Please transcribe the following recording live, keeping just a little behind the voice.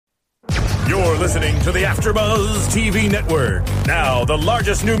You're listening to the AfterBuzz TV Network, now the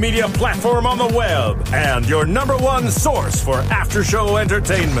largest new media platform on the web, and your number one source for after-show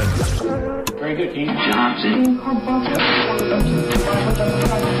entertainment. Very good, Keith Johnson.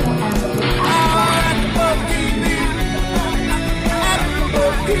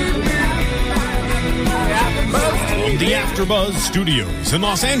 From the AfterBuzz Studios in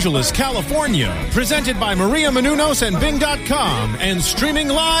Los Angeles, California, presented by Maria Menounos and Bing.com, and streaming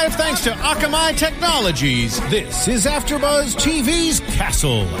live thanks to Akamai Technologies, this is AfterBuzz TV's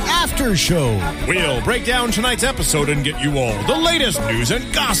Castle After Show. We'll break down tonight's episode and get you all the latest news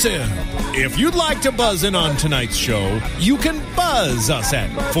and gossip. If you'd like to buzz in on tonight's show, you can buzz us at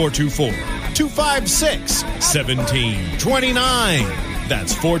 424-256-1729.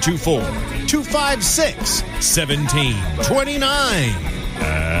 That's 424-256-1729.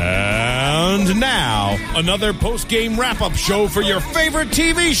 And now, another post-game wrap-up show for your favorite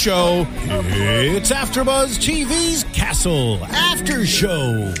TV show. It's AfterBuzz TV's Castle After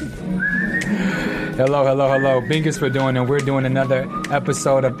Show. Hello. Bingus for doing, and we're doing another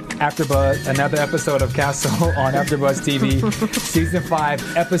episode of AfterBuzz, another episode of Castle on AfterBuzz TV, Season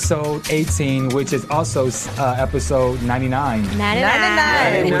 5, Episode 18, which is also episode 99.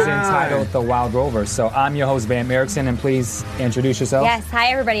 99. It was entitled The Wild Rover. So I'm your host, Van Erickson, and please introduce yourself. Yes, hi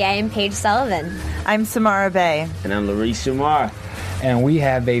everybody, I am Paige Sullivan. I'm Samara Bay. And I'm Larice Shamar. And we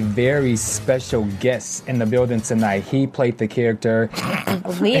have a very special guest in the building tonight. He played the character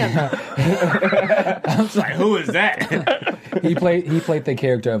Liam. I was like, who is that? He played the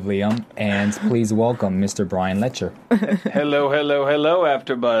character of Liam, and please welcome Mr. Brian Letcher. Hello,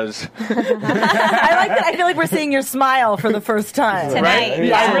 AfterBuzz. I like that. I feel like we're seeing your smile for the first time. Tonight. Right?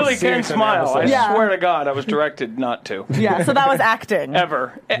 Yeah. I really can't smile. I Yeah. swear to God, I was directed not to. Yeah, so that was acting.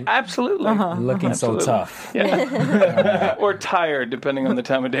 Ever. Absolutely. Looking Absolutely. so tough. Yeah. Or tired, depending on the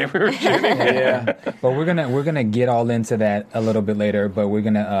time of day we were shooting. Yeah, but we're gonna get all into that a little bit later. But we're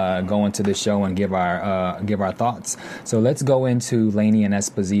gonna go into the show and give our thoughts. So let's go into Lainey and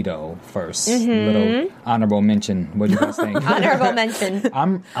Esposito first. Little honorable mention. What do you guys think? Honorable mention.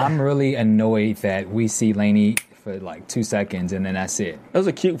 I'm really annoyed that we see Lainey for like 2 seconds and then that's it. It was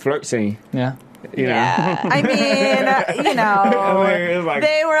a cute flirt scene. Yeah. You know? I mean, It was like,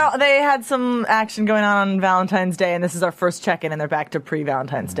 they had some action going on Valentine's Day, and this is our first check-in, and they're back to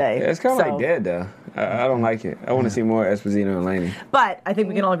pre-Valentine's Day. it's kind of like dead, though. I don't like it. I want to see more Esposito and Lainey. But I think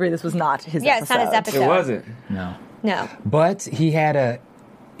we can all agree this was not his Yeah, episode. it's not his episode. It wasn't. No. No. But he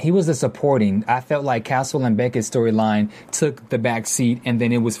was a supporting. I felt like Castle and Beckett's storyline took the back seat, and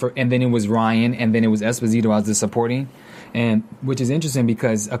then it was Ryan, and then it was Esposito as the supporting. And which is interesting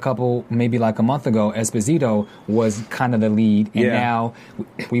because maybe like a month ago, Esposito was kind of the lead, and now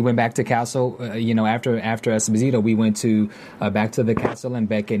we went back to Castle. After Esposito, we went to back to the Castle and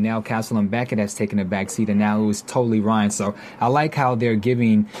Beckett. Now Castle and Beckett has taken a back seat, and now it was totally Ryan. So I like how they're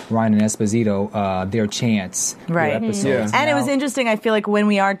giving Ryan and Esposito their chance, Right. their episodes. And it was Now- interesting, I feel like, when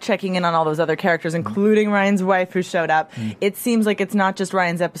we are checking in on all those other characters, including Ryan's wife who showed up, it seems like it's not just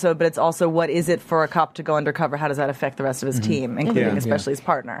Ryan's episode, but it's also what is it for a cop to go undercover? How does that affect the rest of his team, including especially his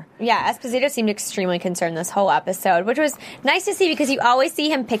partner? Yeah, Esposito seemed extremely concerned this whole episode, which was nice to see because you always see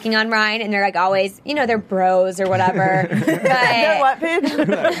him picking on Ryan, and they're like always, they're bros or whatever. But What, Paige?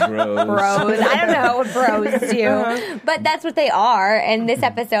 bros. I don't know what bros do. But that's what they are. And this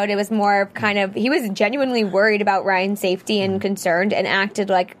episode, it was more kind of, he was genuinely worried about Ryan's safety and concerned and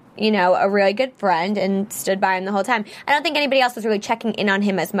acted like, a really good friend and stood by him the whole time. I don't think anybody else was really checking in on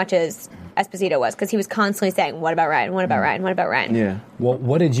him as much as Esposito was because he was constantly saying, what about Ryan? What about Ryan? What about Ryan? Yeah. Well,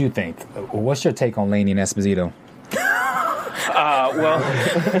 what did you think? What's your take on Lainey and Esposito?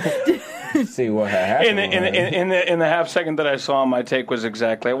 See what happened. In the half second that I saw him, my take was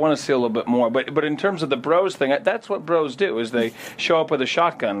exactly, I want to see a little bit more. But in terms of the bros thing, that's what bros do, is they show up with a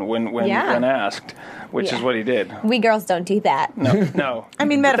shotgun when asked, which is what he did. We girls don't do that. No. I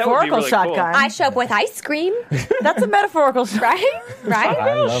mean, But that would be metaphorical really shotgun. I show up with ice cream, That's a metaphorical shotgun. right?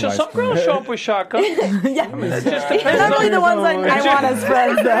 I love ice Some cream. girls show up with shotguns. Yeah. That just They're depends not really on the ones I want as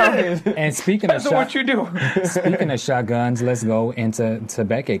friends, though. And speaking of what you do. shotguns, let's go into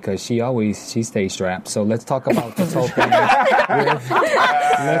Beckett because she stays strapped. So let's talk about this whole thing.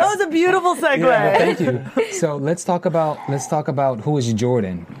 That was a beautiful segue. Yeah, thank you. So let's talk about who is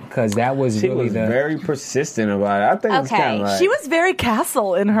Jordan because that was She really was very persistent about it. I think it's Okay. kind of like... She was very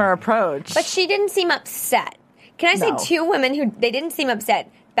Castle in her approach. But she didn't seem upset. Can I say No. two women who they didn't seem upset?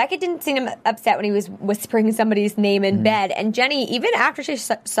 Beckett didn't seem upset when he was whispering somebody's name in bed, and Jenny, even after she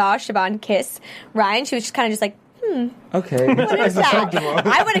saw Siobhan kiss Ryan, she was just kind of just like, Okay. What is that?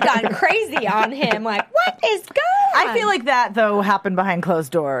 I would have gone crazy on him. Like, what is going on? I feel like that, though, happened behind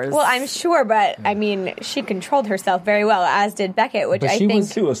closed doors. Well, I'm sure, but I mean, she controlled herself very well, as did Beckett, which I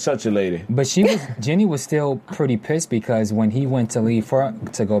think... She was such a lady. But Jenny was still pretty pissed because when he went to leave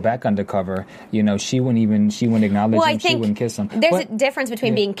to go back undercover, she wouldn't acknowledge him, she wouldn't kiss him. There's a difference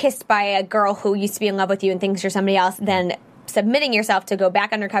between being kissed by a girl who used to be in love with you and thinks you're somebody else than submitting yourself to go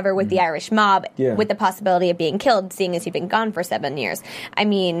back undercover with the Irish mob with the possibility of being killed, seeing as you've been gone for 7 years. I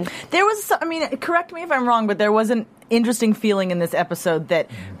mean... correct me if I'm wrong, but there was an interesting feeling in this episode that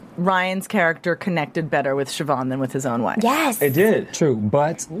Ryan's character connected better with Siobhan than with his own wife. Yes. It did. True,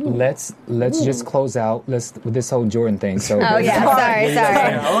 but let's just close out with this whole Jordan thing. So sorry.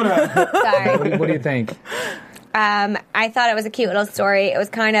 Hold on. Sorry. What do you think? I thought it was a cute little story. It was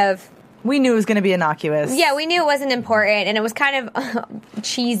kind of... We knew it was going to be innocuous. Yeah, we knew it wasn't important, and it was kind of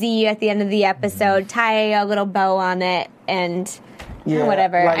cheesy at the end of the episode. Tie a little bow on it, and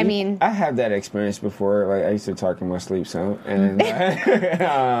whatever. Like, I mean... I had that experience before. Like, I used to talk in my sleep some, and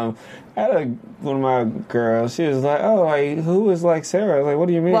I had one of my girls, she was like, oh, like, who is like Sarah? I was like, what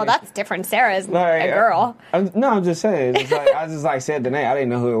do you mean? Well, that's different. Sarah's like, a girl. I'm just saying. It's like, I just like said the name. I didn't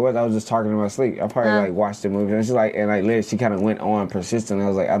know who it was. I was just talking in my sleep. I probably like watched the movie. And she's like, literally, she kind of went on persistent. I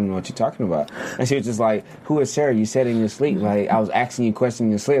was like, I don't know what you're talking about. And she was just like, who is Sarah? You said in your sleep. Like, I was asking you questions in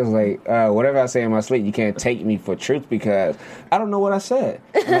your sleep. I was like, whatever I say in my sleep, you can't take me for truth because I don't know what I said.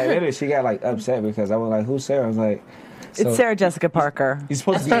 And like, literally, she got like upset because I was like, who's Sarah? I was like, it's Sarah Jessica Parker. You're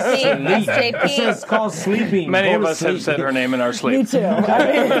supposed to be asleep. It's called sleeping. Many of us have said her name in our sleep. Me too.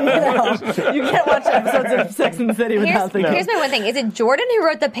 I mean, you can't watch episodes of Sex and the City without thinking. Here's my one thing. Is it Jordan who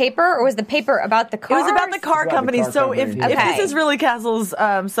wrote the paper, or was the paper about the car? It was about the car company. So if this is really Castle's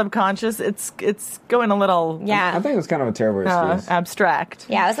subconscious, it's going a little... Yeah. I think it's kind of a terrible excuse. Abstract.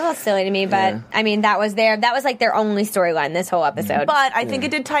 Yeah, it was a little silly to me, but I mean, that was like their only storyline this whole episode. But I think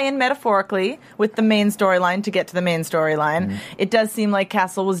it did tie in metaphorically with the main storyline to get to the main storyline. It does seem like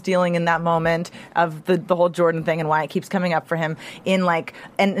Castle was dealing in that moment of the whole Jordan thing and why it keeps coming up for him in like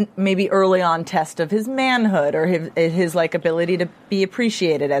and maybe early on test of his manhood or his like ability to be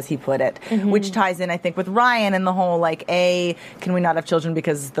appreciated, as he put it, which ties in I think with Ryan and the whole like A, can we not have children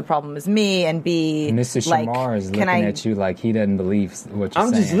because the problem is me, and B, Mr. Shamar is looking at you like he doesn't believe what you're saying.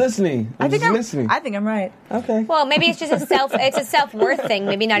 I'm just listening. I think I'm right. Okay. Well, maybe it's just it's a self-worth thing,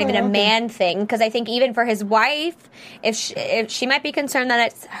 maybe not even a man thing, because I think even for his wife, if she might be concerned that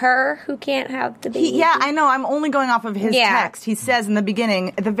it's her who can't have the baby. I know. I'm only going off of his text. He says in the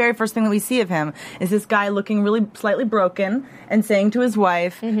beginning, the very first thing that we see of him is this guy looking really slightly broken and saying to his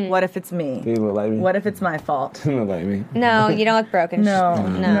wife, what if it's me? Do you look like me? What if it's my fault? You look like me. No, you don't look broken. No.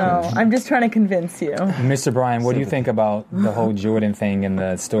 I'm just trying to convince you. Mr. Bryan, what do you think about the whole Jordan thing and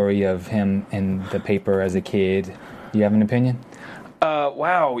the story of him in the paper as a kid? Do you have an opinion?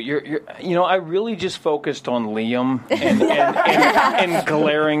 Wow, I really just focused on Liam and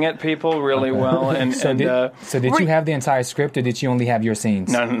glaring at people really well. And so did you have the entire script, or did you only have your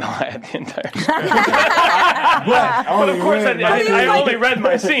scenes? No, I had the entire script. But of course, I only read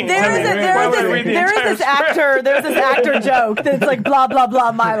my scenes. There's this actor joke that's like blah blah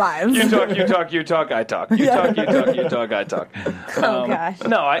blah my lines. You talk, I talk. You talk, I talk. Oh gosh.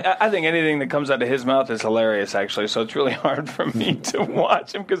 No, I think anything that comes out of his mouth is hilarious, actually. So it's really hard for me to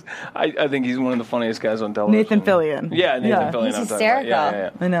watch him because I think he's one of the funniest guys on television. Nathan Fillion. Yeah, Nathan Fillion. He's hysterical. Yeah.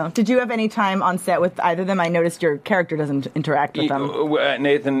 I know. Did you have any time on set with either of them? I noticed your character doesn't interact with them.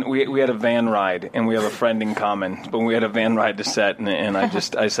 Nathan, we had a van ride, and we have a friend in common. But we had a van ride to set, and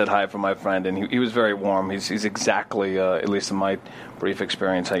I said hi for my friend, and he was very warm. He's exactly, at least in my brief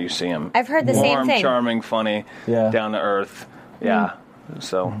experience, how you see him. I've heard the same thing. Warm, charming, funny, down to earth. Yeah.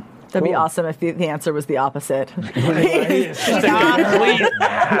 So. That'd be awesome if the answer was the opposite. He's a complete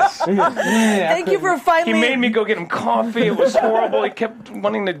ass. Thank you for finally... He made me go get him coffee. It was horrible. He kept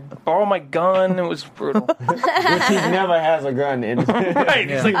wanting to borrow my gun. It was brutal. Which he never has a gun in. Right.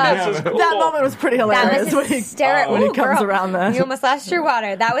 He's like, this is cool. That moment was pretty hilarious. That was hysterical. When he comes around that. You almost lost your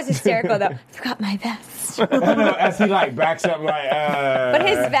water. That was hysterical, though. Forgot my vest. As he like backs up like But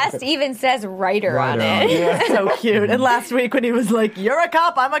his vest even says writer on it. Yeah. So cute. And last week when he was like, you're a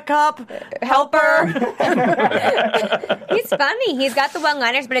cop, I'm a cop, helper. He's funny. He's got the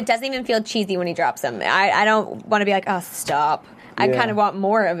one-liners, but it doesn't even feel cheesy when he drops them. I don't want to be like, oh, stop. I kind of want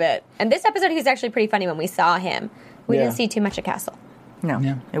more of it. And this episode, he was actually pretty funny when we saw him. We didn't see too much of Castle.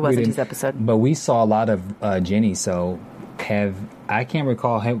 No, it wasn't his episode. But we saw a lot of Jenny, so... I can't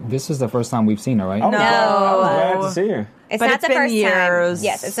recall. This is the first time we've seen her, right? No. I was glad to see her. It's But not it's the been first years. time.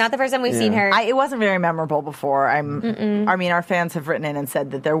 Yes, it's not the first time we've seen her. It wasn't very memorable before. I mean, our fans have written in and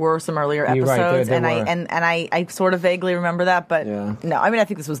said that there were some earlier You're episodes, right, there and were. I sort of vaguely remember that, but Yeah. no, I mean, I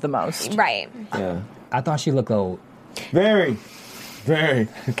think this was the most. Right. Yeah. I thought she looked old. Very.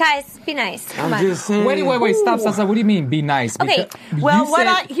 Guys, be nice. Come on. I'm just saying. Wait, stop. What do you mean, be nice? Okay, well,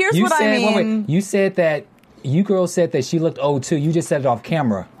 you here's what I mean. You said that, you girls said that she looked old too. You just said it off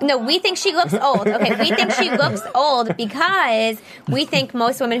camera. No, we think she looks old. Okay, we think she looks old because we think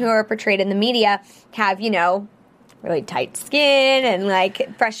most women who are portrayed in the media have, really tight skin and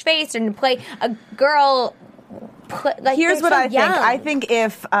like fresh face and play a girl. Like, Here's what so I think. young. I think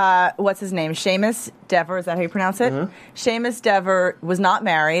if what's his name, Seamus Dever, is that how you pronounce it? Seamus Dever was not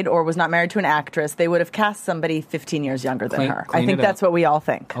married or was not married to an actress, they would have cast somebody 15 years younger than her. I clean think it that's up. what we all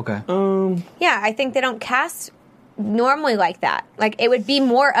think. Okay. Yeah, I think they don't cast normally like that. Like it would be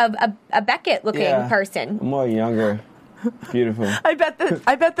more of a Beckett-looking person. More younger. Beautiful. I bet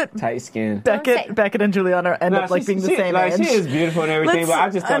that Tight skin. Beckett and Juliana end up like being the same age. She is beautiful and everything, but I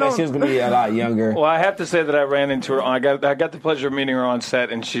just thought that she was going to be a lot younger. Well, I have to say that I ran into her. I got the pleasure of meeting her on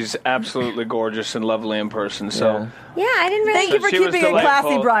set, and she's absolutely gorgeous and lovely in person. So. Yeah, I didn't really. Thank you for she was keeping it classy,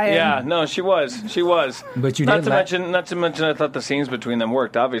 delightful. Brian. Yeah, no, she was. But you not did to laugh. not to mention, I thought the scenes between them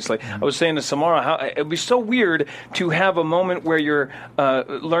worked. Obviously, I was saying to Samara how it'd be so weird to have a moment where you're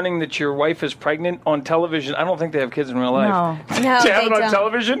learning that your wife is pregnant on television. I don't think they have kids in real life. No, to have they it on don't.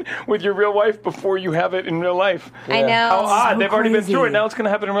 television with your real wife before you have it in real life. I know. How odd! So They've already been crazy. through it. Now it's going to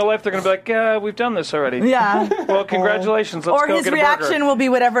happen in real life. They're going to be like, "Yeah, we've done this already." Yeah. Well, congratulations. Let's Or go his get a reaction burger. will be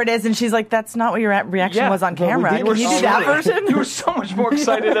whatever it is, and she's like, "That's not what your reaction Yeah, was on but we camera. did- Can you do that version?" You were so much more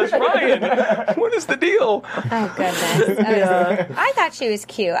excited as Ryan. What is the deal? Oh goodness! I thought she was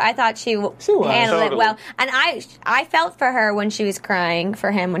cute. I thought she was. handled it Totally. well, and I felt for her when she was crying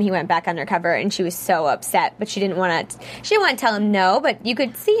for him when he went back undercover, and she was so upset. But she didn't want to. She didn't want to tell him no. But you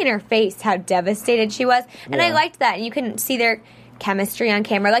could see in her face how devastated she was, and I Yeah. liked that. You couldn't see their chemistry on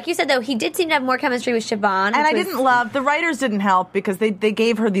camera. Like you said, though, he did seem to have more chemistry with Siobhan. And I didn't love, the writers didn't help because they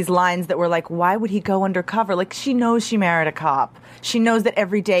gave her these lines that were like, why would he go undercover? Like, she knows she married a cop. She knows that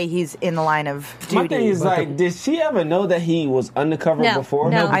every day he's in the line of duty. My thing is, like, did she ever know that he was undercover No, before?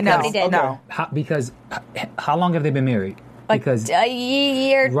 no, I know. nobody did. No. Because how long have they been married? Because a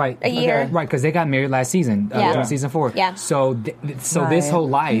year, right, a year. right, because they got married last season, Yeah. during season 4. Yeah. So, this Right. whole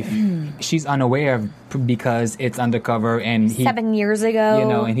life, she's unaware of because it's undercover, and he, 7 years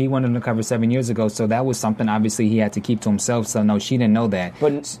ago. and he went undercover 7 years ago. So that was something obviously he had to keep to himself. So no, she didn't know that.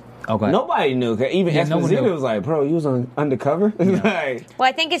 But Okay. nobody knew. 'Cause even Yeah, no one Esposito knew. was like, bro, you was undercover? Like, Well,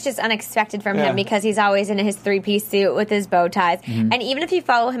 I think it's just unexpected from Yeah. him because he's always in his 3-piece suit with his bow ties. Mm-hmm. And even if you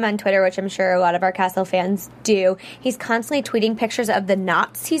follow him on Twitter, which I'm sure a lot of our Castle fans do, he's constantly tweeting pictures of the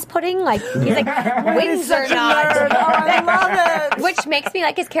knots he's putting. Like, he's like, Windsor knot. Oh, I love it. Which makes me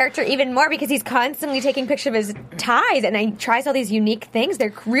like his character even more because he's constantly taking pictures of his ties and he tries all these unique things.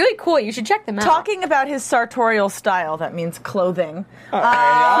 They're really cool. You should check them out. Talking about his sartorial style, that means clothing.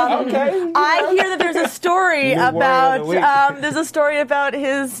 okay. I hear that there's a story New word of the week. about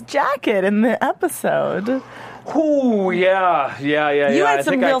his jacket in the episode. Ooh, yeah. You I had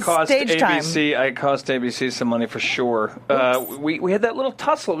some think real I cost stage time. ABC. I cost ABC some money for sure. We had that little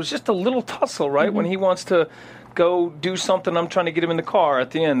tussle. It was just a little tussle, right? Mm-hmm. When he wants to go do something, I'm trying to get him in the car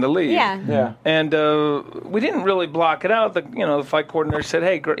at the end to leave. Yeah. Yeah. And we didn't really block it out. The fight coordinator said,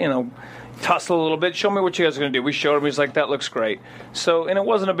 "Hey, tussle a little bit. Show me what you guys are going to do." We showed him. He's like, "That looks great." So, and it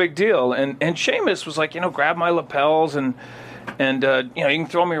wasn't a big deal. And Seamus was like, grab my lapels and you can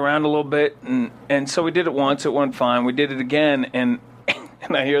throw me around a little bit. And so we did it once. It went fine. We did it again, and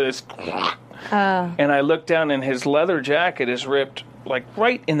I hear this, and I look down, and his leather jacket is ripped like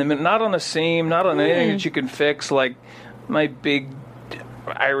right in the middle, not on a seam, not on anything that you can fix. Like my big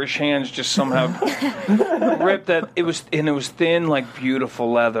Irish hands just somehow ripped that. It was thin, like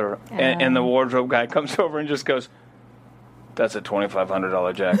beautiful leather. And the wardrobe guy comes over and just goes, "That's a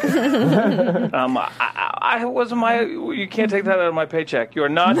 $2,500 jacket." I wasn't you can't take that out of my paycheck. You are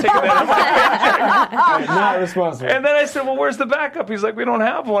not taking that out of my paycheck. Not responsible. And then I said, "Well, where's the backup?" He's like, "We don't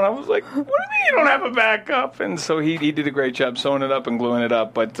have one." I was like, "What do you mean you don't have a backup?" And so he did a great job sewing it up and gluing it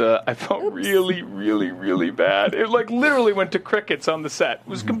up. But I felt really, really, really bad. It literally went to crickets on the set. It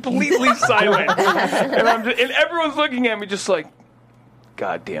was completely silent, and everyone's looking at me just like,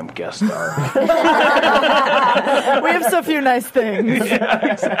 "Goddamn guest star." We have so few nice things. Yeah,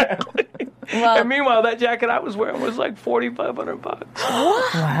 exactly. Well, And meanwhile, that jacket I was wearing was like $4,500.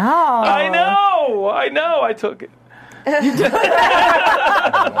 Wow. I know. I took it.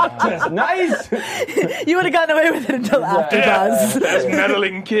 That's nice. You would have gotten away with it until AfterBuzz. That's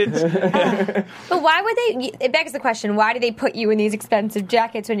meddling kids. But why would they? It begs the question: why do they put you in these expensive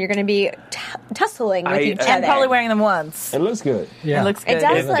jackets when you're going to be tussling with each And other? probably wearing them once. It looks good. It looks good. It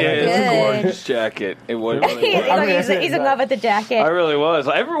does look It's a good. gorgeous jacket. It was. Really was. He's in love with the jacket. I really was.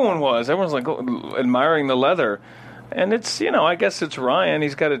 Everyone was. Everyone's like admiring the leather. And it's, I guess it's Ryan.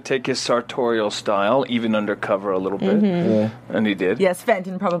 He's got to take his sartorial style, even undercover a little bit. Yeah. And he did. Yes,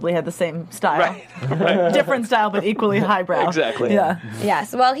 Fenton probably had the same style. Right. Different style, but equally highbrow. Exactly. Yeah.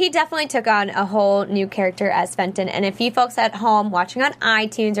 Yes, well, he definitely took on a whole new character as Fenton. And if you folks at home watching on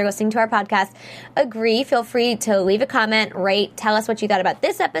iTunes or listening to our podcast agree, feel free to leave a comment, rate, tell us what you thought about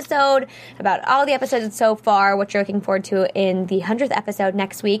this episode, about all the episodes so far, what you're looking forward to in the 100th episode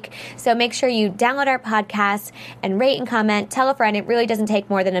next week. So make sure you download our podcast and rate and comment, tell a friend. It really doesn't take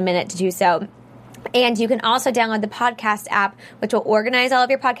more than a minute to do so. And you can also download the podcast app, which will organize all of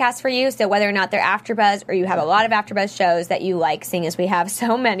your podcasts for you. So whether or not they're AfterBuzz or you have a lot of AfterBuzz shows that you like, seeing as we have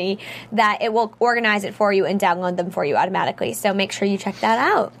so many, that it will organize it for you and download them for you automatically. So make sure you check that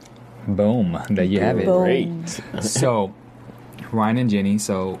out. Boom. There you have it. Great. So, Ryan and Jenny,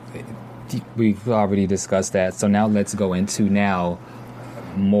 so we've already discussed that. So now let's go into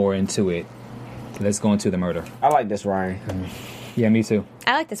more into it. Let's go into the murder. I like this Ryan. Yeah, me too.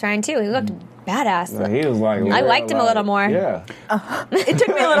 I like this Ryan, too. He looked badass. He was like, I liked him a little more. Yeah. It took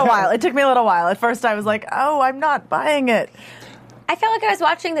me a little while. At first I was like, oh, I'm not buying it. I felt like I was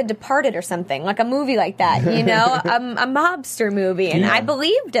watching The Departed or something, like a movie like that, a mobster movie, and I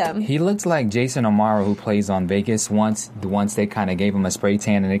believed him. He looks like Jason O'Mara, who plays on Vegas. Once they kind of gave him a spray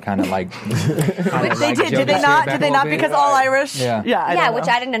tan, and they kind of like. They did. Did they not? Did they not? Because all Irish. Yeah. Yeah, which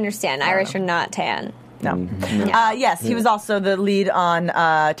I didn't understand. Irish are not tan. No. Yes, he was also the lead on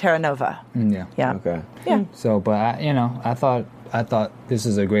Terra Nova. Yeah. Yeah. Okay. Yeah. So, but I thought this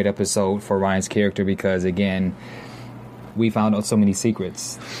is a great episode for Ryan's character because again, we found out so many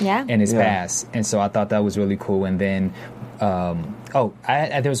secrets in his past, and so I thought that was really cool. And then, there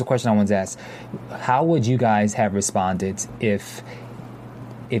was a question I wanted to ask: how would you guys have responded if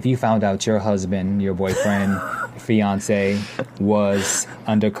you found out your husband, your boyfriend, fiance was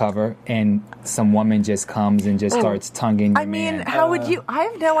undercover, and some woman just comes and just starts tonguing your man? How would you? I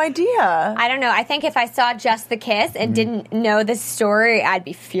have no idea. I don't know. I think if I saw just the kiss and didn't know the story, I'd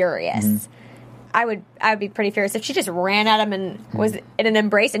be furious. I would be pretty furious if she just ran at him and was in an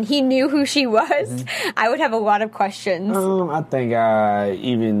embrace and he knew who she was. I would have a lot of questions. I think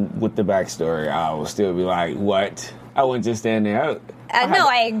even with the backstory, I would still be like, "What?" I wouldn't just stand there.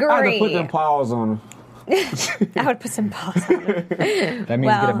 I agree. I had to put them paws on him. I would put some paws on him. That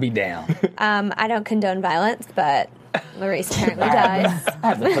means get a beat down. I don't condone violence, but Maurice apparently does. I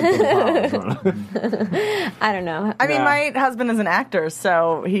had to put them paws on him. I don't know. I mean, my husband is an actor,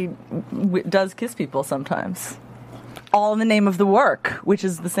 so he does kiss people sometimes. All in the name of the work, which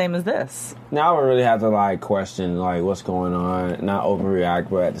is the same as this. Now I would really have to question what's going on, not overreact,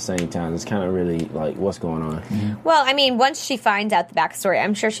 but at the same time, it's kind of really what's going on. Well, I mean, once she finds out the backstory,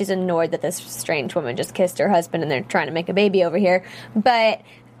 I'm sure she's annoyed that this strange woman just kissed her husband and they're trying to make a baby over here. But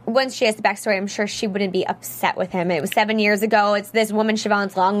once she has the backstory, I'm sure she wouldn't be upset with him. It was 7 years ago. It's this woman,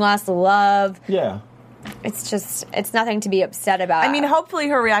 Siobhan's long lost love. Yeah. It's nothing to be upset about. I mean, hopefully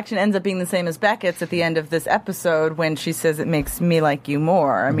her reaction ends up being the same as Beckett's at the end of this episode when she says it makes me like you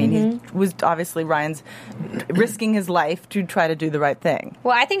more. I mean, he was obviously Ryan's risking his life to try to do the right thing.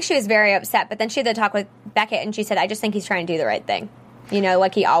 Well, I think she was very upset, but then she had the talk with Beckett and she said, I just think he's trying to do the right thing,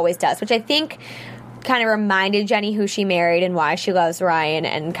 like he always does, which I think kind of reminded Jenny who she married and why she loves Ryan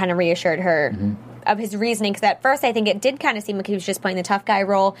and kind of reassured her of his reasoning, because at first I think it did kind of seem like he was just playing the tough guy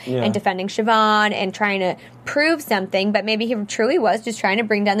role and defending Siobhan and trying to prove something, but maybe he truly was just trying to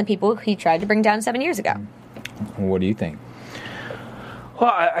bring down the people he tried to bring down 7 years ago. What do you think? Well,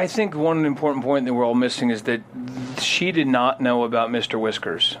 I think one important point that we're all missing is that she did not know about Mr.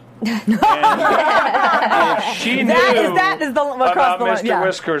 Whiskers. And if she knew that is about the Mr. line,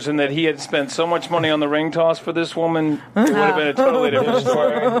 Whiskers and that he had spent so much money on the ring toss for this woman, it would have been a totally different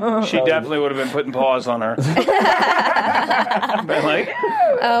story. She definitely would have been putting paws on her. Been like,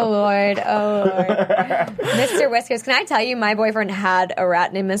 Oh, Lord. Mr. Whiskers. Can I tell you, my boyfriend had a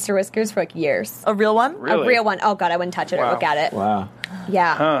rat named Mr. Whiskers for years. A real one? Really? A real one. Oh, God, I wouldn't touch it or look at it. Wow.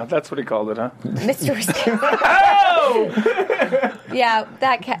 Yeah. Huh, that's what he called it, huh? Mr. Whiskers. Oh! Yeah,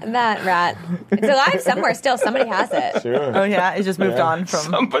 that rat. It's alive somewhere still. Somebody has it. Sure. Oh yeah, it just moved on from.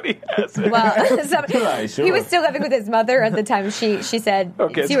 Somebody has it. Well, Right, sure. he was still living with his mother at the time. She said,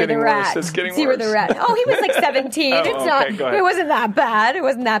 Okay, it's "See where the getting rat. worse. It's getting See where the worse. rat." Oh, he was like 17. Oh, It's okay, not. go ahead. It wasn't that bad. It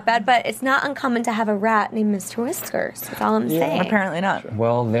wasn't that bad. But it's not uncommon to have a rat named Mr. Whiskers. That's all I'm saying. Apparently not.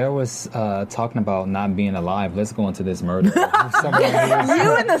 Well, there was talking about not being alive. Let's go into this murder. Someone who's-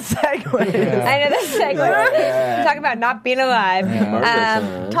 You in the segue. I know this segue. Talking about not being alive.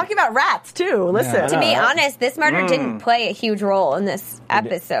 Talking about rats too. Listen. To be honest, this murder didn't play a huge role in this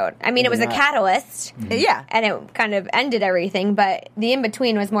episode. I mean, it was a catalyst. Yeah. And it kind of ended everything, but the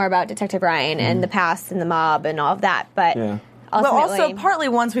in-between was more about Detective Ryan and the past and the mob and all of that. But Yeah. Well, ultimately, also partly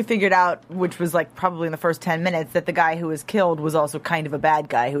once we figured out, which was like probably in the first 10 minutes, that the guy who was killed was also kind of a bad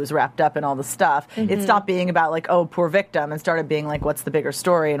guy who was wrapped up in all the stuff. It stopped being about like, oh, poor victim, and started being like, what's the bigger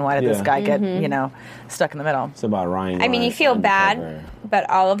story and why did this Yeah. guy get, stuck in the middle? It's about Ryan. I mean, you feel undercover. bad, but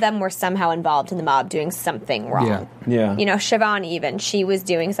all of them were somehow involved in the mob doing something wrong. Yeah. Yeah. You know, Siobhan even, she was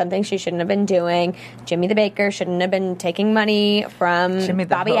doing something she shouldn't have been doing. Jimmy the baker shouldn't have been taking money from Jimmy the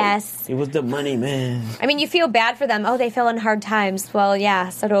Bobby hoe. S. He was the money man. I mean, you feel bad for them. Oh, they fell in hard times. Well, yeah,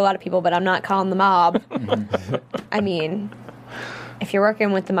 so do a lot of people, but I'm not calling the mob. I mean, if you're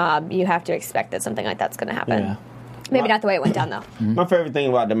working with the mob, you have to expect that something like that's going to happen. Yeah. Maybe not the way it went down, though. My favorite thing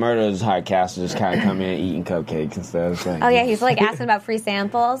about the murder is how Castle just kind of come in eating cupcakes and stuff. It's like, Oh, yeah, he's like asking about free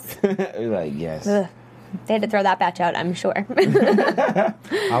samples. He's like, yes. Ugh. They had to throw that batch out, I'm sure.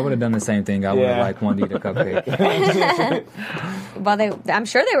 I would have done the same thing. I would have Yeah. like wanted to eat a cupcake. Well, I'm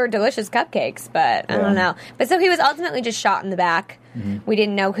sure they were delicious cupcakes, but I don't know. But so he was ultimately just shot in the back. We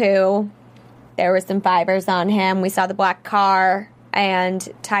didn't know who. There were some fibers on him. We saw the black car and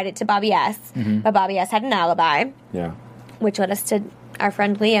tied it to Bobby S. But Bobby S had an alibi, Yeah. which led us to our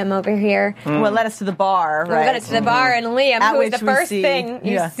friend Liam over here. Well, it led us to the bar, We right? got it to the bar, and Liam, At who was which the we first see- thing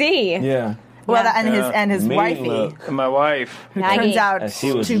you yeah. see. Yeah. Well, Yeah. and his Mean wifey, look. My wife. who Maggie. turns out And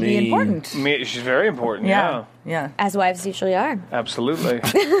she was to be mean. important. She's very important. Yeah, Yeah. yeah. As wives usually are. Absolutely.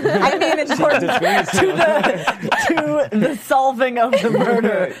 I mean, important to the solving of the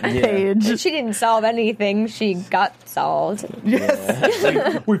murder page. She didn't solve anything. She got solved. We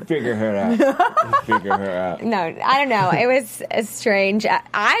figure her out. No, I don't know. It was strange.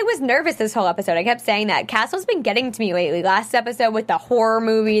 I was nervous this whole episode. I kept saying that. Castle's been getting to me lately. Last episode with the horror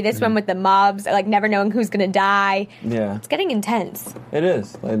movie, this one with the mobs, like never knowing who's going to die. Yeah. It's getting intense. It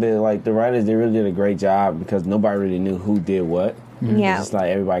is. Like the writers, they really did a great job because nobody really knew who did what. Yeah. It's just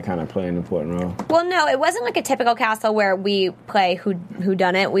like everybody kind of playing an important role. Well, no, it wasn't like a typical Castle where we play who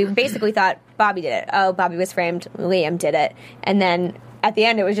done it. We basically thought Bobby did it. Oh, Bobby was framed. Liam did it. And then at the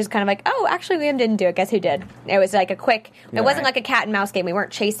end, it was just kind of like, oh, actually, Liam didn't do it. Guess who did? It was like a quick. It wasn't like a cat and mouse game. We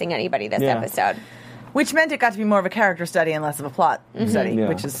weren't chasing anybody this Yeah. episode. Which meant it got to be more of a character study and less of a plot study, Yeah.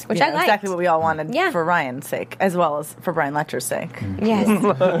 which is Which you I know, liked. exactly what we all wanted Yeah. for Ryan's sake, as well as for Brian Letcher's sake. Yes.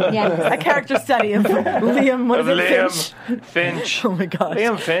 yes. A character study of Liam. What is it? Finch? Finch. Oh my gosh.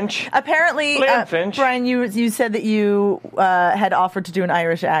 Liam Finch. Apparently, Liam Finch. Brian, you said that you had offered to do an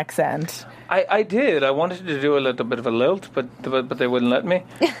Irish accent. I did. I wanted to do a little bit of a lilt, but they wouldn't let me.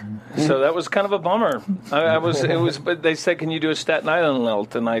 So that was kind of a bummer. But they said, "Can you do a Staten Island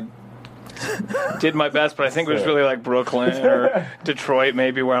lilt?" And I did my best, but I think it was really like Brooklyn or Detroit,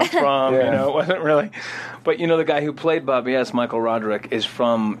 maybe where I'm from. Yeah. You know, it wasn't really. But you know, the guy who played Bobby S., Michael Roderick, is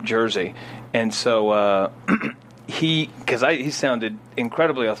from Jersey, and so he sounded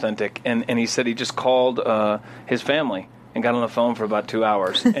incredibly authentic, and he said he just called his family and got on the phone for about 2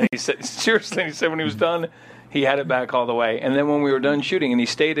 hours, and he said seriously, he said when he was done, he had it back all the way, and then when we were done shooting, and he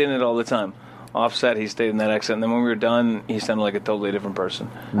stayed in it all the time. Offset, he stayed in that accent. And then when we were done, he sounded like a totally different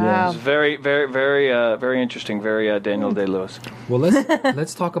person. Wow. It was very, very, very, very interesting. Very Daniel Day-Lewis. Well,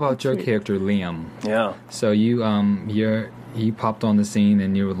 let's talk about your character, Liam. Yeah. So you you popped on the scene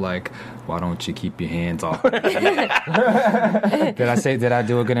and you were like, "Why don't you keep your hands off?" Did I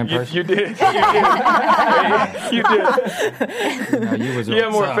do a good impression? You did. You did. No, you was You real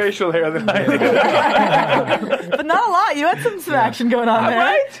have more tough. facial hair than I do. But not a lot. You had some action going on there.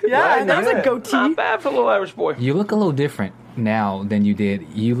 Right? Yeah, Right, that was a yeah. goatee. Not bad for a little Irish boy. You look a little different now than you did.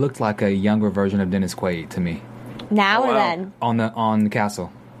 You looked like a younger version of Dennis Quaid to me Now Oh, or wow. then? on the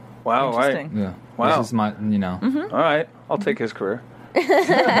Castle. Wow. All right. Interesting. Yeah. Wow. This is my, All right. I'll take his career.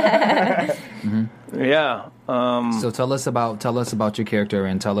 Yeah. So tell us about your character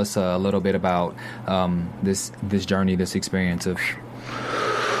and tell us a little bit about this journey, this experience of.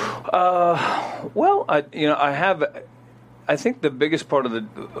 Well, I I think the biggest part of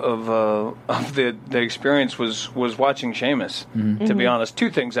the experience was watching Seamus. To be honest, 2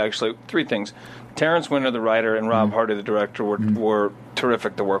 things actually, 3 things. Terrence Winter, the writer, and Rob Hardy, the director, were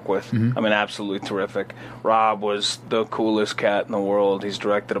terrific to work with. I mean, absolutely terrific. Rob was the coolest cat in the world. He's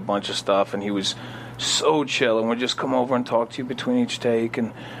directed a bunch of stuff, and he was so chill and would just come over and talk to you between each take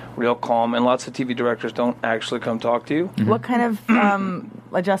and real calm. And lots of TV directors don't actually come talk to you. What kind of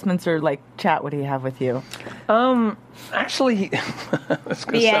adjustments or like chat would he have with you? Actually, it's going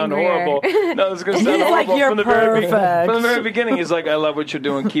to Be sound angrier. horrible. No, it's going to sound He's like, horrible. "You're From the perfect." very beginning, he's like, I love what you're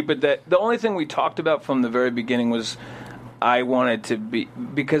doing. Keep it that. The only thing we talked about from the very beginning was I wanted to be,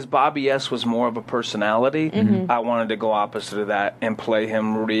 because Bobby S. was more of a personality, I wanted to go opposite of that and play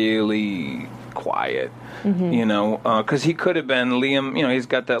him really quiet. You know, because he could have been Liam. You know, he's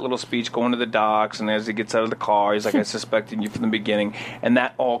got that little speech going to the docks, and as he gets out of the car, he's like, "I suspected you from the beginning," and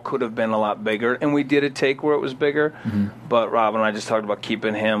that all could have been a lot bigger. And we did a take where it was bigger, but Rob and I just talked about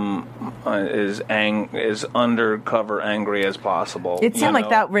keeping him as undercover angry as possible. It seemed like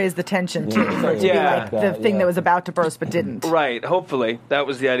that raised the tension too. For it to be like the thing that was about to burst but didn't. Right. Hopefully, that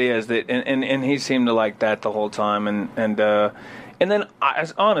was the idea. Is that and he seemed to like that the whole time, and then,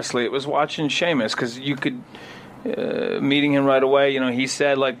 honestly, it was watching Seamus, because you could, meeting him right away, you know, he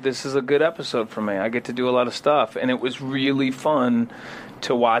said, like, this is a good episode for me. I get to do a lot of stuff. And it was really fun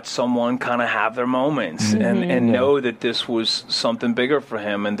to watch someone kind of have their moments and know that this was something bigger for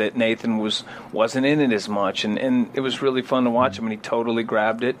him and that Nathan wasn't in it as much. And it was really fun to watch him, and he totally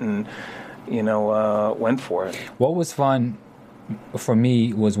grabbed it and, you know, went for it. What was fun for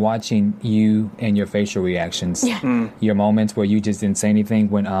me was watching you and your facial reactions, your moments where you just didn't say anything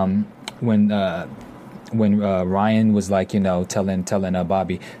when Ryan was like, you know, telling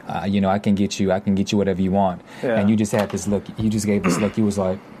Bobby, you know, I can get you whatever you want, and you just had this look. You just gave this look. You was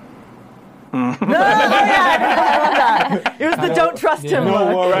like, I love that. It was the don't trust him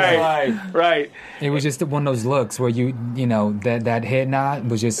look. Right. it was just one of those looks where you know that head nod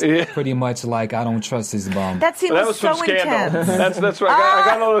was just pretty much like, I don't trust this bum. That scene That was was from so Scandal. intense. That's right. I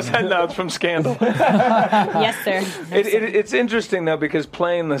got all those head nods from Scandal. Yes, sir. It's interesting though, because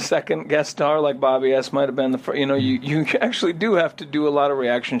playing the second guest star like Bobby S. might have been the first. You know, you actually do have to do a lot of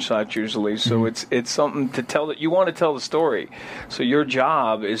reaction shots usually. So it's something to tell that you want to tell the story. So your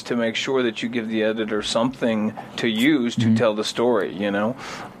job is to make sure that you give the editor something to use to tell the story. You know.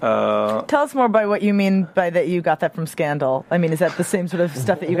 Tell us more by what you mean by that you got that from Scandal. I mean, is that the same sort of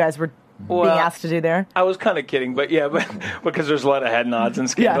stuff that you guys were being asked to do there? I was kind of kidding, but because there's a lot of head nods in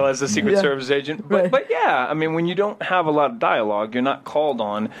Scandal as a Secret Service agent. But yeah, I mean, when you don't have a lot of dialogue, you're not called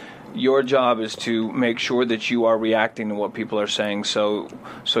on. Your job is to make sure that you are reacting to what people are saying, so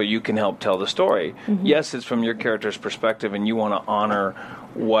you can help tell the story. Yes, it's from your character's perspective, and you want to honor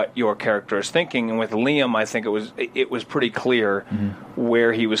what your character is thinking. And with Liam, I think it was pretty clear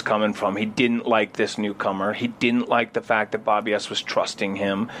where he was coming from. He didn't like this newcomer. He didn't like the fact that Bobby S. was trusting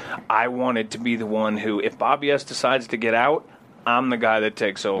him. I wanted to be the one who, if Bobby S. decides to get out, I'm the guy that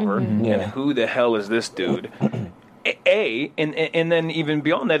takes over. And who the hell is this dude? And then even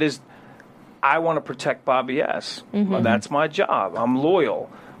beyond that is, I want to protect Bobby S. Well, that's my job. I'm loyal.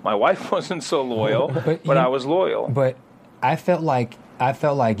 My wife wasn't so loyal, but I was loyal. But I felt like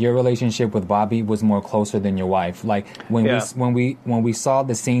your relationship with Bobby was more closer than your wife. Like when we saw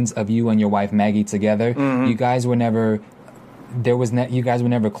the scenes of you and your wife Maggie together, you guys were never. You guys were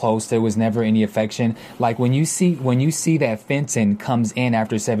never close. There was never any affection. Like when you see that Fenton comes in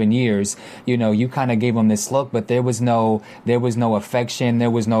after 7 years, you know, you kind of gave him this look, but there was no affection. There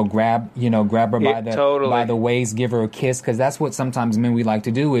was no grab her by the waist, give her a kiss, because that's what sometimes men we like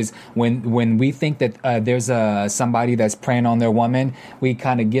to do is when we think that there's somebody that's preying on their woman, we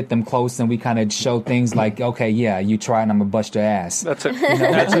kind of get them close and we kind of show things like, okay, yeah, you tried, and I'm gonna bust your ass. But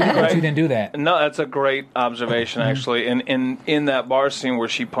you didn't do that. No, that's a great observation, actually. And in that bar scene where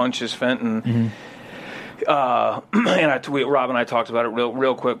she punches Fenton, and Rob and I talked about it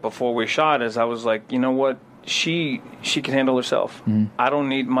real quick before we shot. Is I was like, you know what, she can handle herself. I don't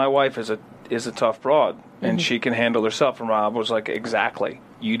need. My wife is a tough broad, and she can handle herself. And Rob was like, exactly.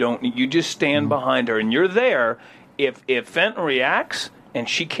 You just stand behind her, and you're there. If Fenton reacts and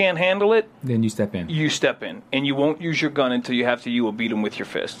she can't handle it, then you step in. You step in, and you won't use your gun until you have to. You will beat him with your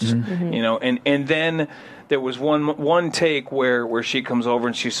fists. You know, and then there was one take where she comes over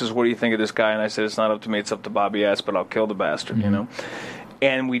and she says, "What do you think of this guy?" And I said, "It's not up to me. It's up to Bobby S. But I'll kill the bastard." You know.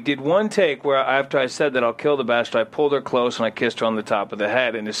 And we did one take where after I said that I'll kill the bastard, I pulled her close and I kissed her on the top of the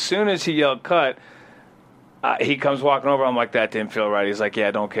head. And as soon as he yelled "cut," he comes walking over. I'm like, that didn't feel right. He's like,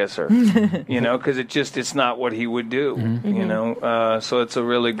 yeah, don't kiss her. You know, because it's not what he would do. You know, so it's a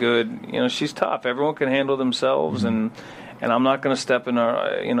really good. You know, she's tough. Everyone can handle themselves, and and I'm not going to step in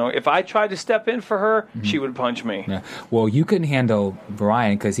her. If I tried to step in for her, she would punch me. Yeah. Well, you couldn't handle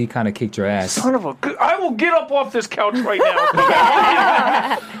Brian because he kind of kicked your ass. Son of a! I will get up off this couch right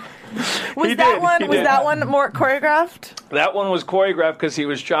now. Was that one more choreographed? That one was choreographed because he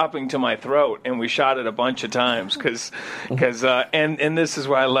was chopping to my throat, and we shot it a bunch of times. And this is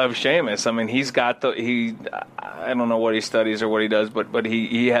why I love Seamus. I mean, he's got I don't know what he studies or what he does, but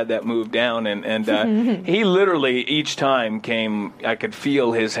he had that move down, and he literally each time came. I could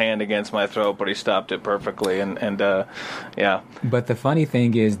feel his hand against my throat, but he stopped it perfectly, and yeah. But the funny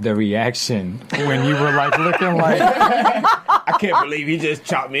thing is the reaction when you were like looking like. I can't believe he just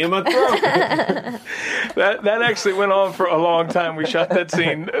chopped me in my throat. that actually went on for a long time. We shot that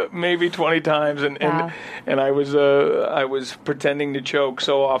scene maybe 20 times, and I was pretending to choke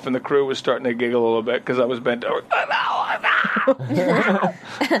so often the crew was starting to giggle a little bit because I was bent over.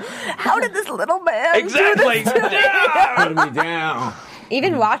 How did this little man exactly do this to me? Put me down.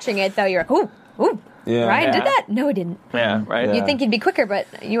 Even watching it though, you're like, ooh. Yeah. Ryan did that? No, he didn't. Yeah, right. Yeah. You'd think he'd be quicker, but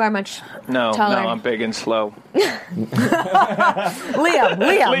you are much No, taller. I'm big and slow.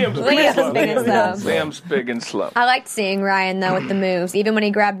 Liam's big and slow. Liam's big and slow. I liked seeing Ryan though with the moves. Even when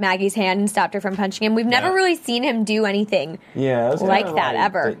he grabbed Maggie's hand and stopped her from punching him, we've never really seen him do anything Yeah, it's like kinda that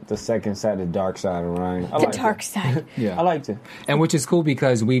ever. The second side, the dark side of Ryan. I The liked dark it. side. Yeah. I liked it. And which is cool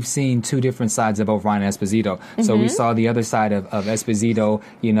because we've seen two different sides of both Ryan and Esposito. So we saw the other side of Esposito.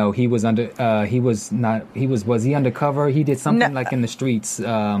 He was was he undercover? He did something like in the streets.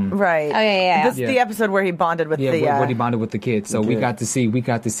 Right. Oh yeah. This is the episode where he bonded with the. when he bonded with the kids. So we got to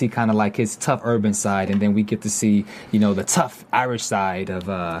see kind of like his tough urban side, and then we get to see the tough Irish side of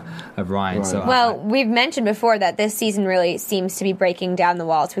Ryan. Right. So Well, we've mentioned before that this season really seems to be breaking down the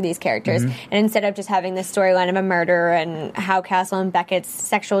walls for these characters. And instead of just having this storyline of a murder and how Castle and Beckett's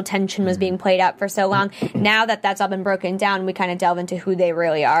sexual tension was being played out for so long, now that that's all been broken down, we kind of delve into who they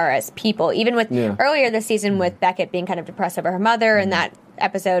really are as people. Even with earlier this season with Beckett being kind of depressed over her mother and that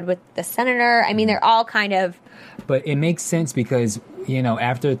episode with the senator. I mean, they're all kind of... But it makes sense because,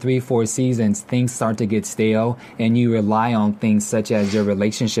 after 3-4 seasons, things start to get stale, and you rely on things such as your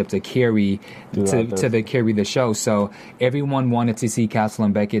relationship to carry carry the show. So everyone wanted to see Castle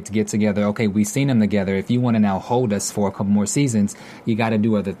and Beckett get together. Okay, we've seen them together. If you want to now hold us for a couple more seasons, you got to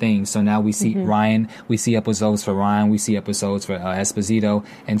do other things. So now we see Ryan. We see episodes for Ryan. We see episodes for Esposito.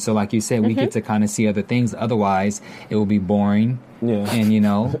 And so, like you said, we get to kind of see other things. Otherwise, it will be boring. Yeah. And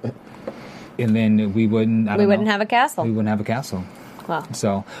and then we wouldn't. We wouldn't have a castle. We wouldn't have a castle. Wow.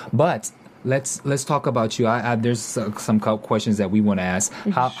 So, but let's talk about you. There's some questions that we want to ask.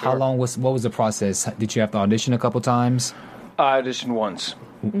 How long what was the process? Did you have to audition a couple times? I auditioned once.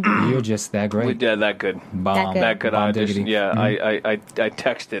 You're just that great. We did that good. Bomb. That good Bomb audition. diggity. Yeah, I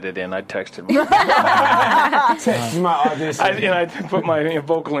texted it in. I texted. My audition. I put my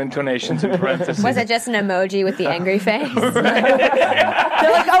vocal intonations in parentheses. Was it just an emoji with the angry face? They're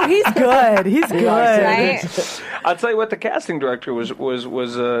like, oh, he's good. He's good. Right? I'll tell you what, the casting director was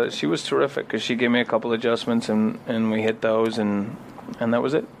she was terrific because she gave me a couple adjustments and we hit those and that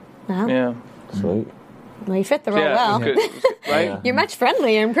was it. Uh-huh. Yeah. Sweet. Well, you fit the role well. It was good, right? Yeah. You're much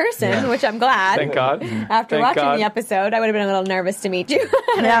friendlier in person, which I'm glad. Thank God. After Thank watching God. the episode, I would have been a little nervous to meet you.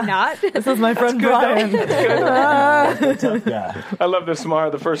 And I'm not. This is my friend Brian. Tough guy. I love the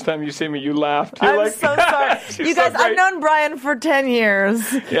smile. The first time you see me, you laughed. You're I'm like, so sorry. she's You guys, so great. I've known Brian for 10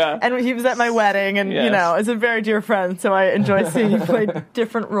 years. Yeah. And he was at my wedding, and, Yes. is a very dear friend, so I enjoy seeing you play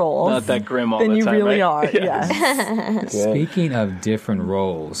different roles. Not that grim all than the you time, really right? are. Yeah. Yes. Speaking of different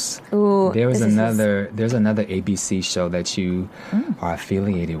roles, Ooh, there's another ABC show that you are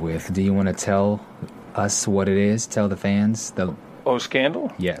affiliated with. Do you want to tell us what it is? Tell the fans. Oh,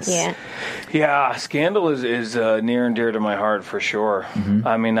 Scandal? Yes. Yeah. Yeah, Scandal is near and dear to my heart for sure.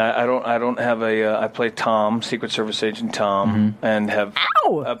 I mean, I don't have I play Tom, Secret Service Agent Tom, and have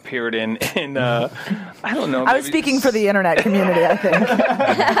appeared in I don't know. I was speaking for the internet community, I think.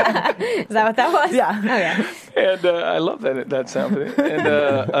 Is that what that was? Yeah. Oh, yeah. And I love that sound. And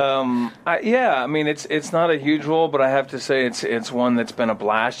I mean, it's not a huge role, but I have to say it's one that's been a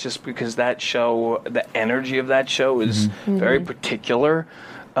blast just because that show, the energy of that show is very particular.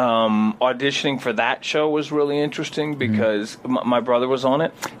 Auditioning for that show was really interesting because my brother was on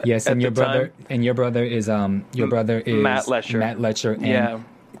it. Yes, at and the your brother time. is Matt Lesher. Matt Lesher. And Yeah.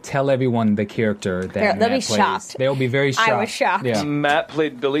 tell everyone the character that They'll Matt be plays. shocked. They'll be very shocked. I was shocked. Yeah. Matt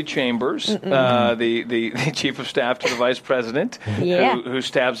played Billy Chambers, the chief of staff to the vice president, Yeah. who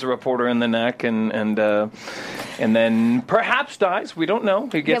stabs the reporter in the neck and then perhaps dies. We don't know.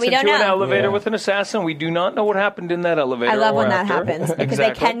 He gets we don't into an know. elevator Yeah. with an assassin. We do not know what happened in that elevator. I love or when that after. happens because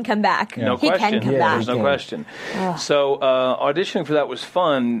Exactly. they can come back. No he question. can come Yeah, back. There's no Okay. question. So auditioning for that was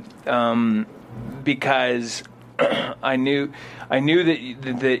fun because I knew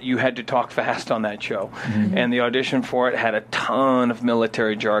that you had to talk fast on that show, and the audition for it had a ton of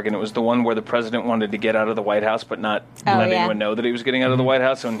military jargon. It was the one where the president wanted to get out of the White House, but not let yeah. anyone know that he was getting out of the White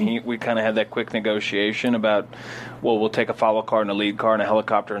House. And we kind of had that quick negotiation about, well, we'll take a follow car and a lead car and a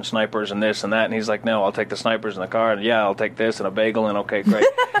helicopter and snipers and this and that. And he's like, no, I'll take the snipers in the car, and yeah, I'll take this and a bagel, and okay, great.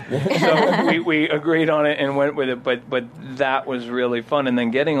 So we agreed on it and went with it. But that was really fun. And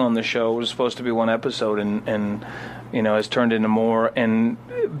then getting on the show was supposed to be one episode, and has turned into more. And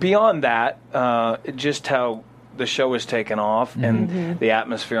beyond that, just how the show has taken off and the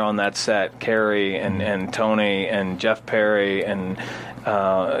atmosphere on that set, Carrie and Tony and Jeff Perry and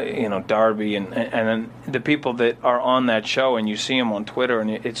Darby and the people that are on that show, and you see them on Twitter, and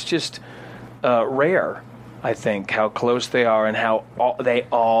it's just rare, I think, how close they are and how they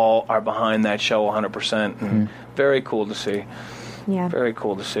all are behind that show 100%. And very cool to see. Yeah. Very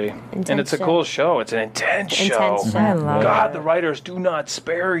cool to see. Intense And it's a show. cool show. It's an intense show. Intense show. I love God, the writers do not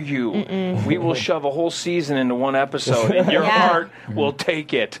spare you. We will shove a whole season into one episode, and your Yeah. heart will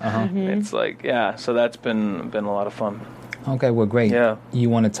take it. It's like, so that's been a lot of fun. Okay, well, great. Yeah. You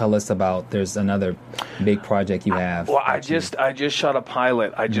want to tell us about? There's another big project you have. Well, I just shot a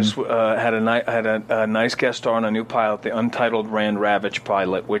pilot. I just had a nice guest star on a new pilot, the Untitled Rand Ravitch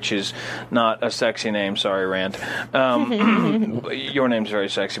pilot, which is not a sexy name. Sorry, Rand. Your name's very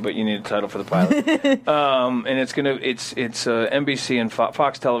sexy, but you need a title for the pilot. And it's NBC and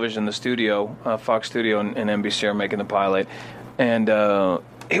Fox Television, the studio, Fox Studio and NBC are making the pilot, and.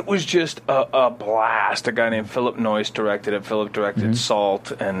 It was just a blast. A guy named Philip Noyce directed it. Philip directed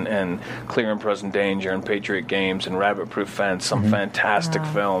Salt and Clear and Present Danger and Patriot Games and Rabbit Proof Fence, some fantastic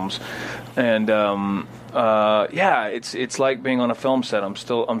films. And it's like being on a film set. I'm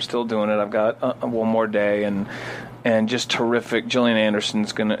still doing it. I've got one more day and just terrific. Gillian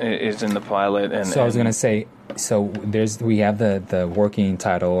Anderson's is in the pilot. And So I was going to say, we have the working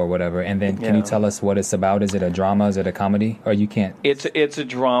title or whatever, and then can you tell us what it's about? Is it a drama? Is it a comedy? Or you can't? It's a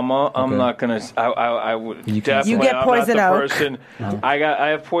drama. I'm not gonna. I would definitely. You get I'm Poison not the Oak. Person. I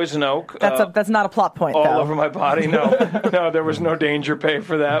have Poison Oak. That's not a plot point, all though. over my body. No, there was no danger pay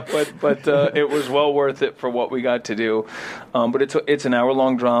for that, but it was well worth it for what we got to do. But it's an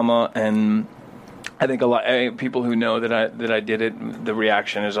hour-long drama, and I think a lot people who know that I did it, the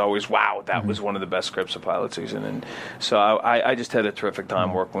reaction is always, "Wow, that was one of the best scripts of pilot season." And so I just had a terrific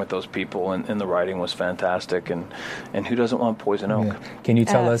time working with those people, and the writing was fantastic. And who doesn't want Poison Oak? Yeah. Can you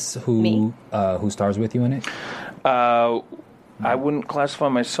tell us me. who stars with you in it? I wouldn't classify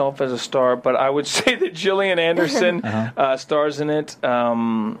myself as a star, but I would say that Gillian Anderson stars in it.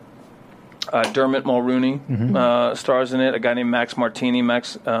 Dermot Mulrooney stars in it. A guy named Max Martini.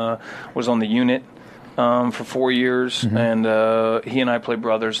 Max was on the unit for 4 years, and he and I play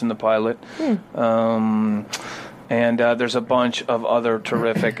brothers in the pilot. And there's a bunch of other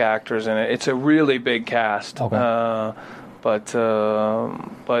terrific actors in it. It's a really big cast. Okay. But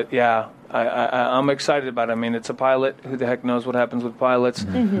yeah. I'm excited about it. I mean, it's a pilot. Who the heck knows what happens with pilots?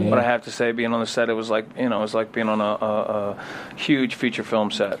 But I have to say, being on the set, it was like being on a huge feature film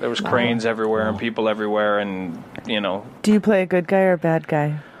set. There was cranes everywhere and people everywhere, and Do you play a good guy or a bad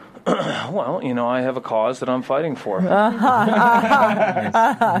guy? Well, I have a cause that I'm fighting for. That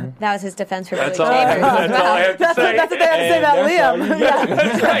was his defense for Billy That's all I have to say. That's what they have to say about Liam.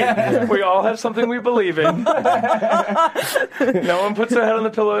 That's right. We all have something we believe in. No one puts their head on the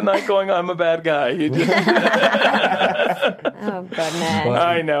pillow at night going, "I'm a bad guy." You just Oh, goodness.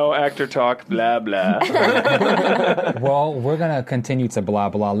 I know, actor talk, blah, blah. Well, we're going to continue to blah,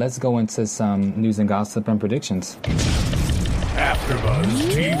 blah. Let's go into some news and gossip and predictions.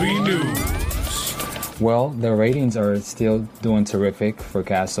 AfterBuzz TV News. Well, the ratings are still doing terrific for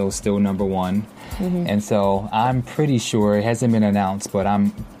Castle, still number one. And so I'm pretty sure, it hasn't been announced, but I'm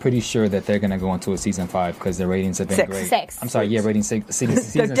pretty sure that they're going to go into a season 5 because the ratings have been great. Six. I'm sorry, rating 6. Season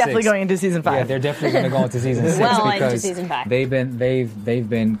They're definitely 6. going into season 5. Yeah, they're definitely going to go into season 6 Well into because season 5. they've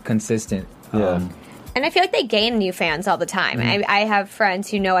been consistent. Yeah. And I feel like they gain new fans all the time. I have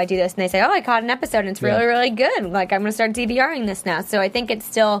friends who know I do this, and they say, "Oh, I caught an episode, and it's really, really good. Like, I'm going to start DVRing this now." So I think it's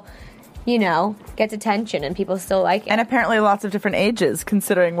still gets attention and people still like it. And apparently lots of different ages,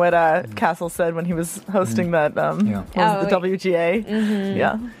 considering what Castle said when he was hosting that what was it, the WGA. Mm-hmm.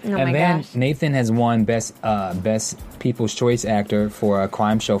 Yeah. Oh and my then gosh. Nathan has won best People's Choice Actor for a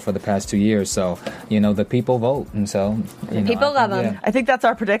crime show for the past 2 years. So the people vote, and so people love him. I think that's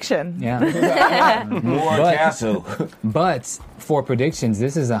our prediction. Yeah. More But- Castle. But for predictions,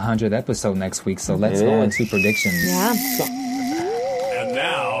 this is 100th episode next week, so let's It go is. into predictions. Yeah. And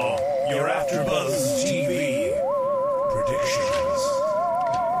now, your AfterBuzz TV predictions.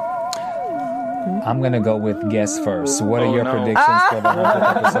 I'm gonna go with guess first. What are Oh, your no. predictions for the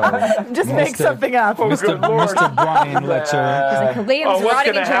 100th episode? Just make something up. Mr. Brian Letcher. Liam's Oh, what's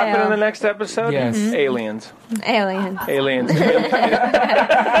rotting going to in happen in the jail. next episode? Yes. Mhm. Aliens. Aliens.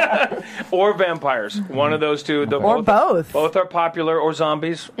 Or vampires. One of those two. Or both. Both are popular, or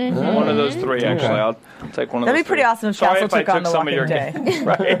zombies. One of those three, actually. I'll take one of That'd those be pretty three. awesome if Sorry Castle if I took on took The some of your Walking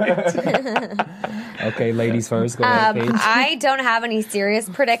Dead. Right. Okay, ladies first. Go ahead, Paige. I don't have any serious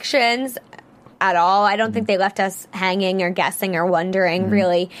predictions at all. I don't think they left us hanging or guessing or wondering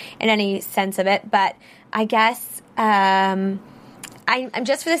really in any sense of it. But I guess I'm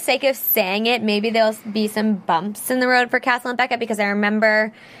just for the sake of saying it, maybe there'll be some bumps in the road for Castle and Becca, because I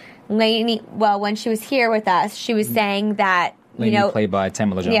remember Lainey, when she was here with us, she was saying that, Lady played by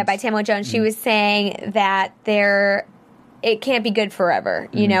Tamala Jones. Yeah, by Tamala Jones. She was saying that it can't be good forever,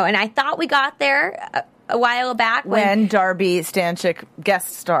 and I thought we got there a while back When Darby Stanchik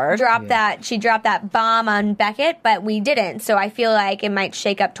guest starred. she dropped that bomb on Beckett, but we didn't. So I feel like it might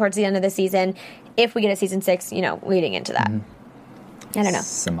shake up towards the end of the season if we get a season 6, leading into that. I don't know.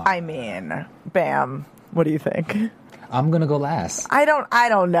 Samara. I mean, bam. What do you think? I'm gonna go last. I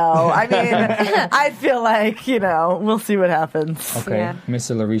don't know. I mean, I feel like, we'll see what happens. Okay, Yeah.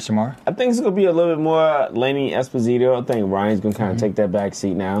 Mr. Larisha Mar. I think it's going to be a little bit more Lainey Esposito. I think Ryan's going to kind of take that back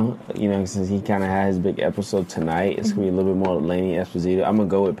seat now, since he kind of had his big episode tonight. It's going to be a little bit more Lainey Esposito. I'm going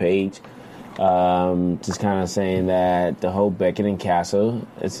to go with Paige. Just kind of saying that the whole Beckett and Castle,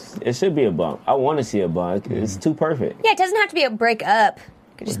 it should be a bump. I want to see a bump. It's too perfect. Yeah, it doesn't have to be a breakup. It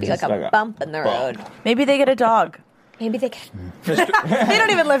could just be Just like a like a bump in the road. Maybe they get a dog. Maybe they could. They don't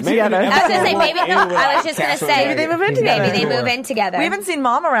even live together. I was gonna say maybe. No, I was just gonna say Maybe they move in together. Maybe they move in together. We haven't seen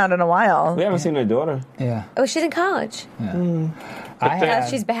Mom around in a while. We haven't seen her daughter. Yeah. Oh, she's in college. I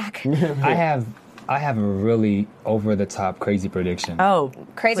She's back. I have a really over the top crazy prediction. Oh,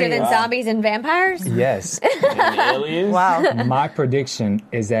 Crazier than please. zombies and vampires. Yes. And aliens. Wow. My prediction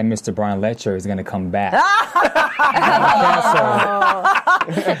is that Mr. Brian Letcher is going to come back.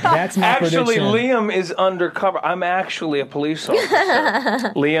 That's my Actually, prediction. Liam is undercover. I'm actually a police officer.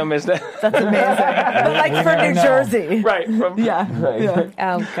 Liam is that. That's amazing. Like from never New know. Jersey. Right. From, Yeah. Yeah.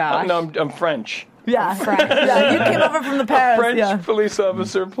 Oh gosh. No, I'm French. Yeah. Yeah. You came over from the Paris. French Yeah. police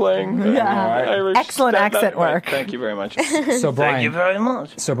officer playing Yeah. Irish. Excellent accent work. Thank you very much. So Brian, Thank you very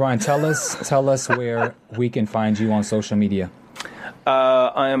much. So Brian, tell us where we can find you on social media.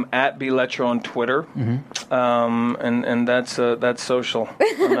 I am at B Letcher on Twitter, and that's social.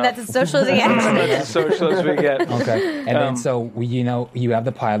 That's as social as it gets. That's as social as we get. Okay. And then so you have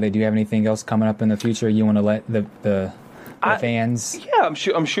the pilot. Do you have anything else coming up in the future you want to let the fans? Yeah, I'm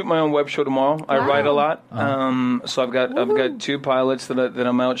shooting my own web show tomorrow. I write a lot, so I've got 2 pilots that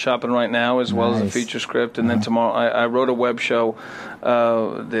I'm out shopping right now, as well as a Nice. feeture script. And then tomorrow, I wrote a web show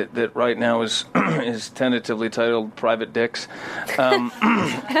that right now is tentatively titled Private Dicks.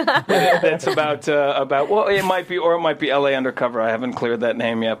 That's about it might be LA Undercover. I haven't cleared that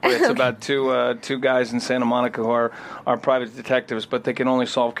name yet, but it's about two guys in Santa Monica who are private detectives, but they can only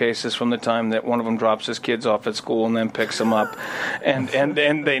solve cases from the time that one of them drops his kids off at school and then picks them up, and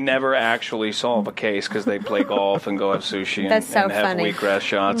they never actually solve a case because they play golf and go have sushi and, That's so and have funny. wheatgrass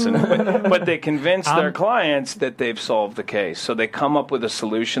shots, but they convince their clients that they've solved the case, so they come up with a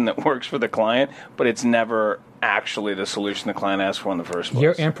solution that works for the client, but it's never actually the solution the client asked for in the first place.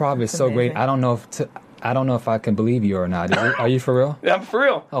 Your improv is so great. I don't know if I can believe you or not. Are you for real? I'm for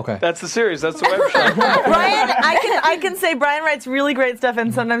real. Okay. That's the series. That's the web show. Brian, I can say Brian writes really great stuff,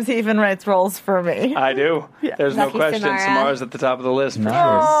 and sometimes he even writes roles for me. I do. There's Lucky no question. Samara. Samara's at the top of the list. For sure.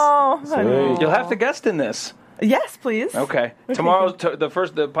 Oh, honey. You'll have to guest in this. Yes, please. Okay. Tomorrow,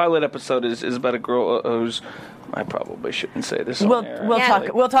 the pilot episode is about a girl who's. I probably shouldn't say this. We'll on air. we'll Yeah.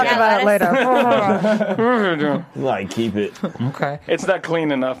 talk we'll talk Yeah, about it let later. Like, keep it. Okay. It's not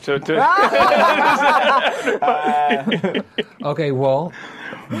clean enough to Okay. Well,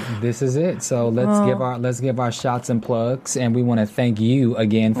 this is it. So let's give our shots and plugs, and we want to thank you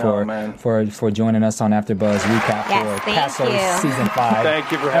again man. for joining us on AfterBuzz recap Yes, for thank Castle you. season 5.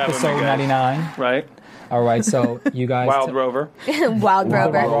 Thank you for having me, episode guys. 99. Right. All right, so you guys. Wild Rover. Wild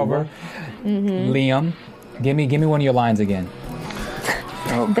Rover. Liam, give me one of your lines again.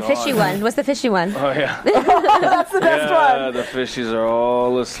 Oh, The fishy one. What's the fishy one? Oh, yeah. That's the best one. The fishies are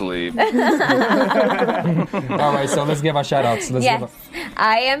all asleep. All right, so let's give our shout outs. Yes.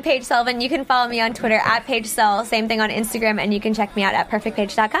 I am Paige Sullivan. You can follow me on Twitter at Paige Sull. Same thing on Instagram, and you can check me out at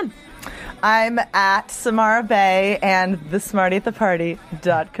perfectpage.com. I'm at Samara Bay and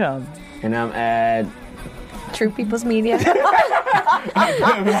thesmartyattheparty.com. And I'm at True People's Media. And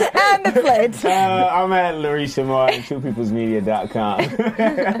the plate. I'm at Larisha Moore at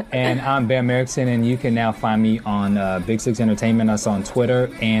TruePeoplesMedia.com. And I'm Bear Merrickson, and you can now find me on Big Six Entertainment. Us on Twitter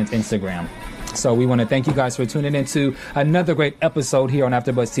and Instagram. So we want to thank you guys for tuning in to another great episode here on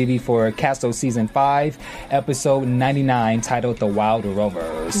AfterBuzz TV for Casto Season 5, Episode 99, titled The Wild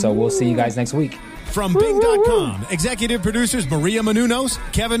Rover. So we'll see you guys next week. From Bing.com, executive producers Maria Menounos,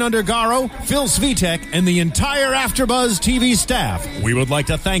 Kevin Undergaro, Phil Svitek, and the entire AfterBuzz TV staff, we would like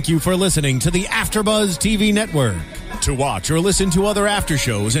to thank you for listening to the AfterBuzz TV network. To watch or listen to other after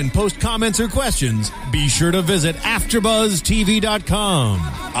shows and post comments or questions, be sure to visit AfterBuzzTV.com.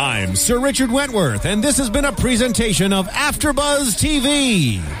 I'm Sir Richard Wentworth, and this has been a presentation of AfterBuzz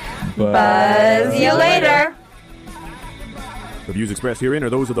TV. Buzz you later. The views expressed herein are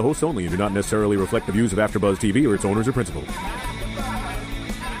those of the hosts only and do not necessarily reflect the views of AfterBuzz TV or its owners or principals.